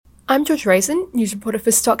I'm George Raisin, news reporter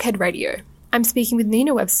for Stockhead Radio. I'm speaking with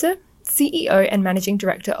Nina Webster, CEO and Managing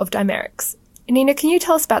Director of Dimerix. Nina, can you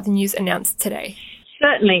tell us about the news announced today?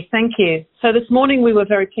 Certainly, thank you. So this morning we were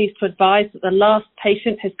very pleased to advise that the last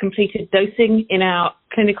patient has completed dosing in our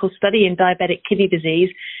clinical study in diabetic kidney disease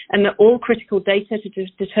and that all critical data to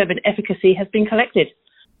determine efficacy has been collected.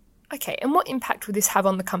 Okay, and what impact will this have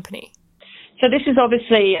on the company? So this is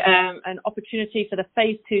obviously an opportunity for the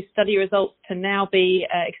phase 2 study results to now be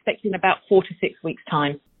expected in about 4 to 6 weeks'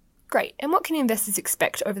 time. Great. And what can investors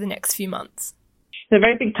expect over the next few months? It's a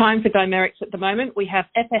very big time for Dimerix at the moment. We have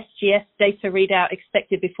FSGS data readout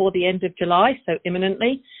expected before the end of July, so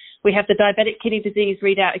imminently. We have the diabetic kidney disease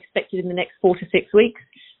readout expected in the next 4 to 6 weeks.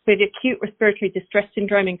 We have acute respiratory distress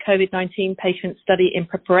syndrome in COVID-19 patient study in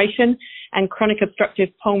preparation and chronic obstructive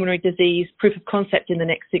pulmonary disease proof of concept in the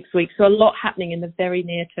next 6 weeks. So a lot happening in the very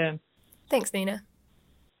near term. Thanks, Nina.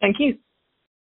 Thank you.